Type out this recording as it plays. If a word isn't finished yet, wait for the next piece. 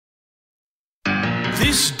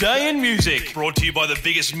This Day in Music, brought to you by the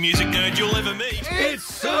biggest music nerd you'll ever meet. It's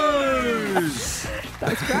Suze!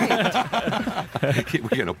 That's great. We're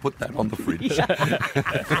going to put that on the fridge.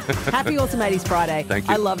 Happy Awesome 80s Friday. Thank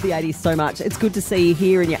you. I love the 80s so much. It's good to see you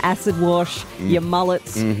here in your acid wash, your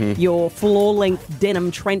mullets, your floor-length denim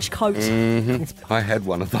trench coat. I had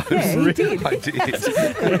one of those. Yeah, you did. I did.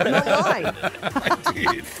 Not lying. I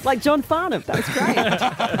did. Like John Farnham. That was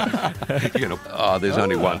great.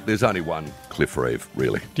 There's only one Cliff Reeve,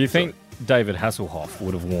 really. Do you think David Hasselhoff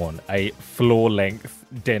would have worn a floor-length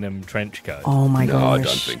denim trench coat? Oh, my gosh. No, I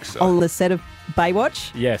don't think so. On the set of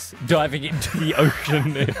Baywatch? Yes, diving into the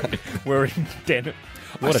ocean wearing denim.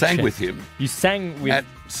 I sang with him You sang with... at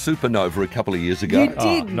Supernova a couple of years ago. You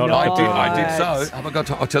did not not. I did so. Have I got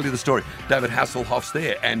to? I'll tell you the story. David Hasselhoff's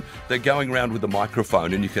there, and they're going around with the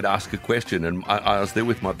microphone, and you could ask a question. And I was there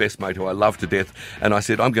with my best mate, who I love to death, and I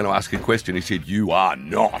said, "I'm going to ask a question." He said, "You are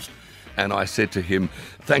not." And I said to him,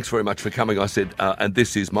 "Thanks very much for coming." I said, and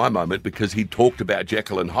this is my moment, because he talked about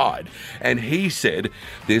Jekyll and Hyde, and he said,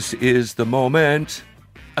 "This is the moment."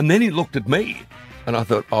 And then he looked at me, and I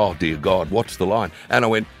thought, "Oh dear God, what's the line?" And I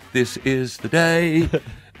went, "This is the day."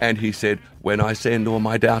 And he said, "When I send all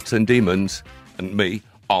my doubts and demons and me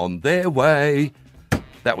on their way."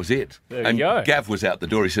 That was it. There and you go. Gav was out the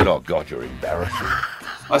door. He said, "Oh, God, you're embarrassing."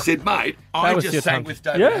 I said, "Mate, I was just your sang time. with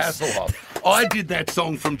David Yes. Hasselhoff. I did that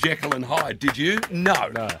song from Jekyll and Hyde. Did you?" No.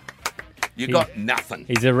 You got nothing.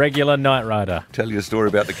 He's a regular night rider. Tell you a story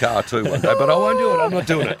about the car too one day, but I won't do it. I'm not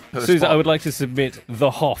doing it. Susan, I would like to submit the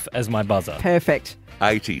Hoff as my buzzer. Perfect.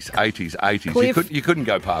 80s. Cliff. You couldn't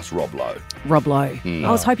go past Rob Lowe. Rob Lowe. I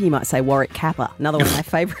was hoping you might say Warwick Kappa, another one of my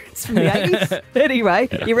favourites from the 80s. Anyway,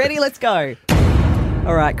 you ready? Let's go.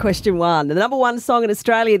 All right, question one. The number one song in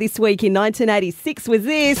Australia this week in 1986 was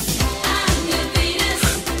this.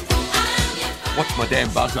 What's my damn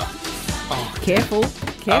buzzer? Careful.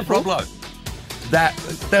 Rob Lowe.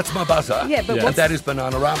 That's my buzzer. Yeah, but and what's- that is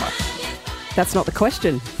Bananarama. That's not the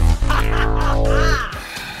question.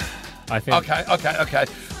 I think. Okay.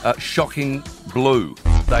 Shocking Blue.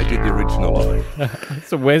 They did the original of it.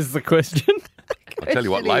 So where's the question? I'll tell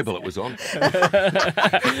you what label it was on.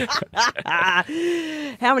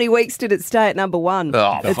 How many weeks did it stay at number one?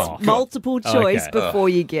 Oh, it's fuck. multiple choice Okay. before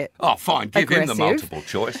you get. Oh, fine. Give him the Aggressive. multiple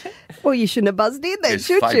choice. Well, you shouldn't have buzzed in then, There's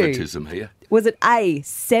should you? favouritism here. Was it A,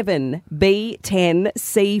 7, B, 10,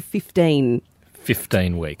 C, 15?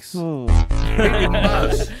 15 weeks. Oh,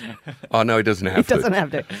 no, he doesn't have It to. doesn't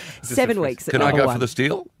have to. 7 weeks at Can I number go one. for the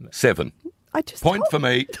steal? 7. I just Point for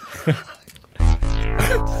me.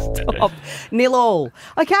 Stop. 0-all.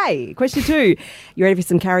 Okay, question 2. You ready for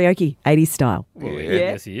some karaoke? 80s style. Well, Yeah.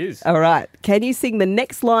 Yes, he is. All right. Can you sing the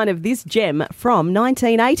next line of this gem from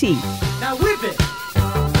 1980? Now whip it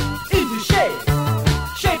into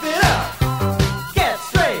shape it up, get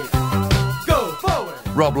straight, go forward,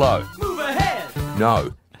 Rob Lowe. move ahead.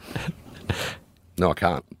 No. No, I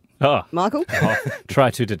can't. Oh, Michael?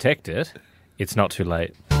 try to detect it. It's not too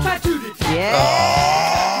late. Try to detect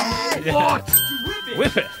Yeah. What? to whip it.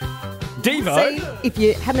 Whip it. Devo. See, if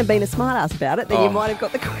you hadn't been a smartass about it, then you Oh. might have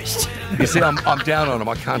got the question. You see, I'm down on them.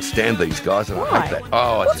 I can't stand these guys, and I Why? hate that. Oh,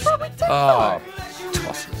 I What's just, wrong with Devo? Oh,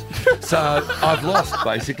 tosses. So I've lost,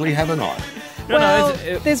 basically, haven't I? No, Well,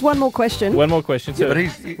 it's- there's one more question. one more question. So but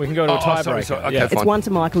he's- we can go to a Oh, tiebreaker. sorry. Okay, Yeah. It's fine. 1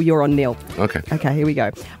 to Michael, you're on 0. Okay. Okay, here we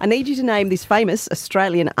go. I need you to name this famous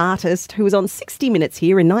Australian artist who was on 60 Minutes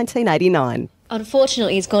here in 1989.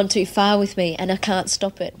 Unfortunately, it's gone too far with me and I can't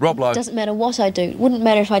stop it. Rob Lowe. Doesn't matter what I do. It wouldn't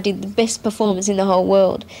matter if I did the best performance in the whole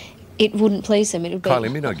world. It wouldn't please them. It would be, Kylie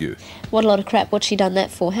Minogue. what a lot of crap. What's she done that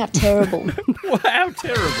for? How terrible. Wow, how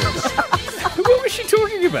terrible. What was she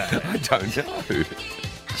talking about? I don't know.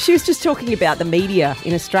 She was just talking about the media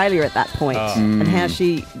in Australia at that point and how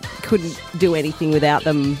she couldn't do anything without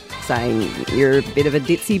them saying, you're a bit of a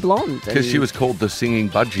ditzy blonde. Because she And- was called the singing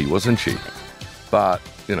budgie, wasn't she? But,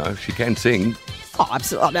 you know, she can sing. Oh,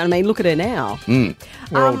 absolutely. I mean, look at her now.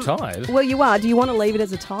 We're all tied. Well, you are. Do you want to leave it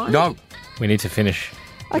as a tie? No, We need to finish.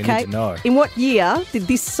 We Okay. need to know. In what year did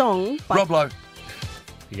this song by Rob Lowe,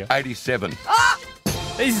 You go. 87.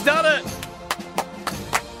 He's done it.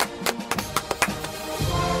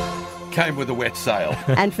 Came with a wet sail.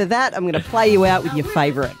 And for that, I'm going to play you out with your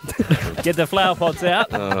favourite. Get the flower pots out.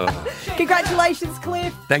 Congratulations,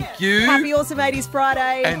 Cliff. Thank you. Happy Awesome 80s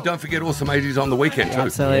Friday. And don't forget Awesome 80s on the weekend, too.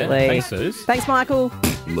 Absolutely. Yeah, thanks, Suze. Thanks, Michael.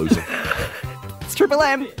 Loser. It's Triple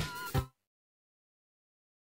M.